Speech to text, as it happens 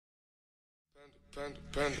I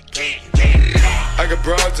got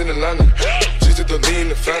broads in Atlanta, just to lean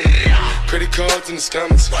the family, credit cards in the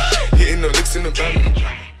scammers, hitting the licks in the van.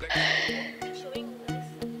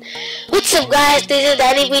 What's up guys, this is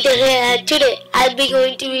Dany here, and today I'll be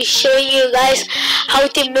going to be showing you guys how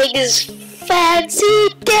to make this fancy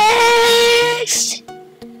text.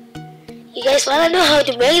 You guys wanna know how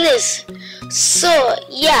to make this? So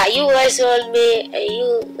yeah, you guys want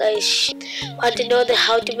to know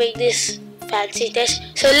how to make this fancy text.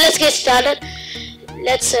 So let's get started.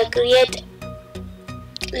 Let's create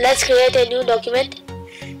a new document.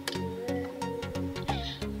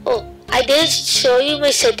 Oh, I didn't show you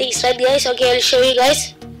my settings, right guys? Okay, I'll show you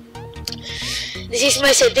guys. This is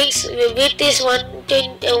my settings. Width is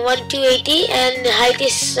 1280 and height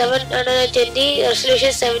is 720,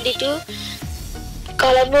 resolution 72,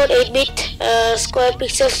 color mode 8-bit, square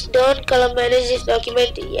pixels, don't color manage this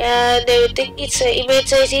document, and everything. Its image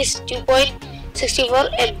size is 2.64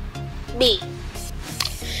 MB.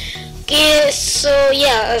 Okay, so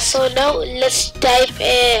yeah, so now let's type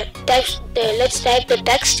the text. Let's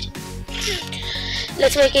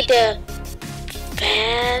make it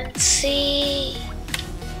fancy,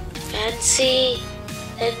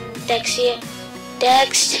 and text here,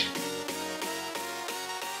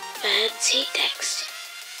 fancy text.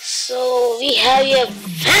 So we have here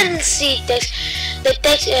fancy text.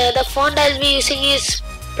 The font I'll be using is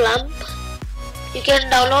Plump. You can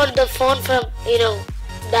download the font from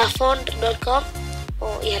dafont.com.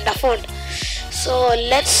 Oh yeah, the font. So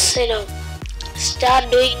let's start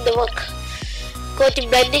doing the work. Go to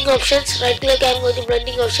blending options, right click and go to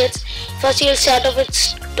blending options. First you'll start off with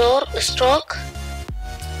stroke.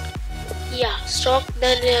 Yeah, stroke.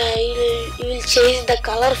 Then you will change the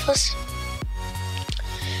color first.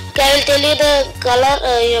 Okay, I will tell you the color,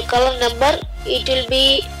 your color number. It will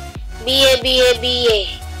be BA.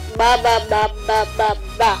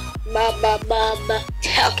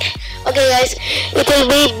 Okay guys, it will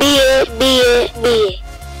be BA.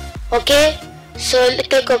 Okay, so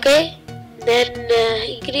click OK. Then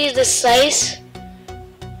increase the size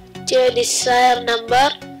to your desired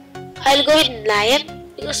number. I'll go with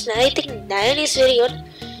 9 because I think 9 is very good.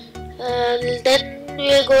 Then we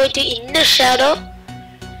will go to inner shadow.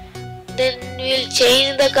 Then we will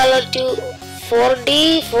change the color to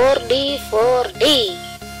 4D.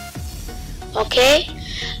 Okay,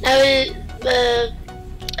 I will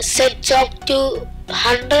set chalk to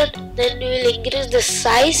 100. Then we will increase the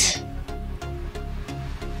size.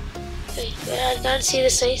 Wait, I can't see the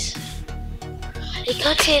size. I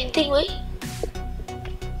can't see anything. Wait.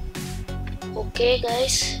 Okay,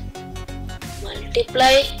 guys.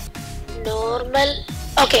 Multiply, normal.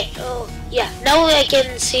 Okay. Oh yeah. Now I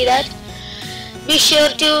can see that. Be sure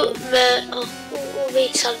to.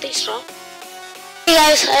 Wait, something's wrong. Hey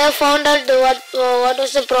guys, I have found out what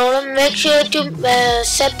was the problem. Make sure to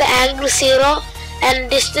set the angle 0 and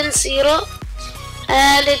distance 0,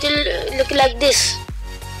 and it will look like this.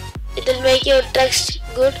 It will make your text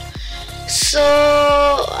good. So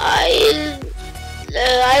I'll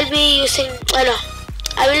be using.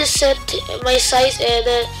 I will set my size,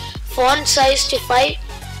 the font size to 5,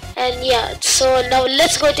 and yeah. So now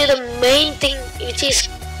let's go to the main thing, which is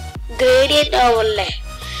gradient overlay.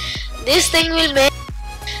 This thing will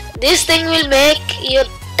make your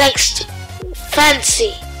text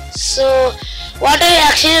fancy. So what I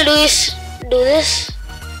actually do is do this.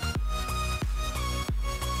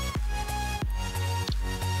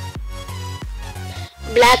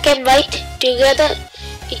 Black and white together,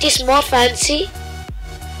 it is more fancy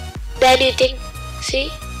than you think.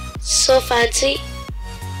 See, so fancy.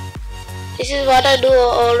 This is what I do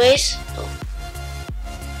always.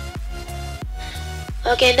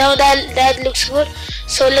 Okay, now that looks good.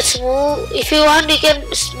 So let's move. If you want, you can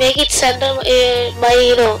make it center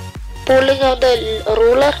by pulling out the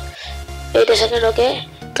ruler. Wait a second. Okay,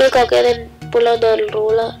 click OK, then pull out the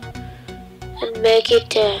ruler and make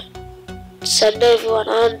it center if you want.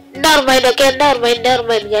 Never mind. Okay, never mind,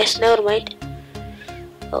 guys. Never mind.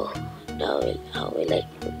 Oh, now how will I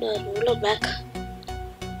put the ruler back?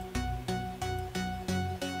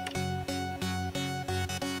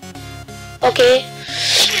 Okay,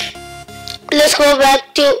 let's go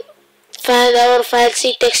back to our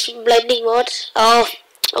fancy text blending modes. Oh,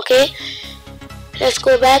 okay. Let's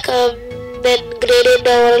go back. Then gradient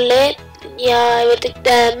overlay. Yeah, everything.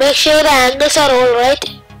 Make sure the angles are all right.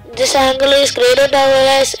 This angle is gradient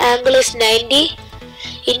overlay angle is 90.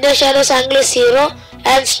 Inner shadows angle is 0,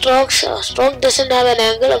 and stroke doesn't have an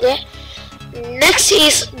angle. Okay. Next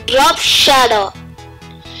is drop shadow.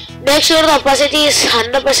 Make sure the opacity is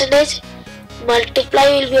 100%. Multiply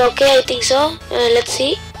will be okay, I think so. Let's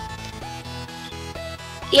see.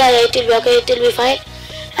 Yeah, it will be okay. It will be fine.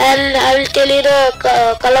 And I will tell you the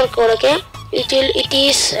color code. Okay, it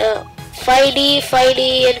is 5D,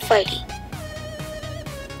 5D, and 5D.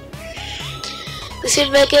 This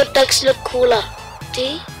will make your text look cooler.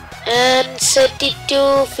 See? And set it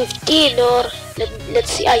to 15 or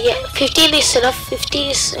let's see. Yeah, 15 is enough.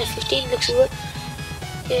 15 looks good.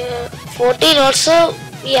 14 also.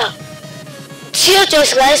 Yeah, it's your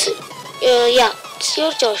choice, guys. Yeah, it's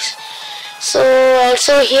your choice. So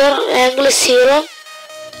also here angle is 0,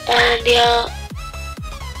 and yeah.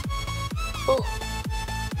 Oh.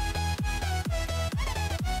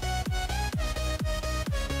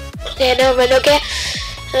 Okay, never mind. Okay.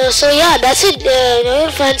 So yeah, that's it. Your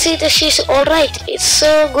fancy dish is alright. It's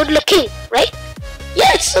so good looking, right?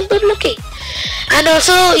 Yeah, it's so good looking. And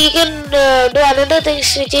also you can do another thing,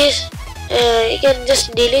 which is you can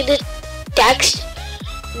just delete the text,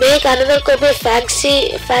 make another copy,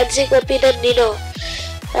 fancy copy, then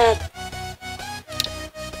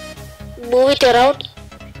move it around,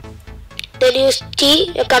 then use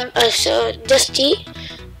T, just T,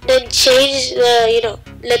 then change the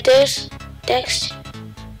letters, text,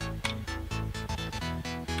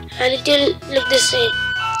 and it will look the same.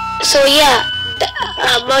 So yeah,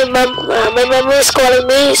 my mom is calling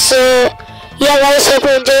me. So yeah, guys, hope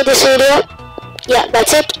you enjoyed this video. Yeah,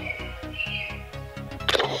 that's it.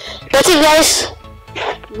 That's it, guys.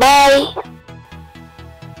 Bye.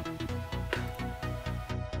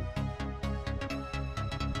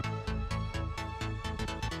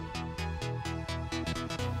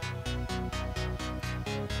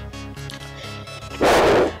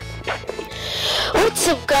 What's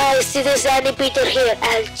up, guys? This is Dany Peter here,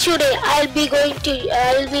 and today I'll be going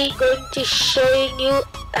to showing you.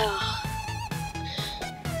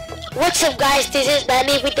 What's up, guys? This is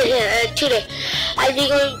Dany Peter here, and today I'll be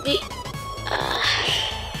going to be.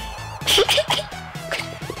 Okay.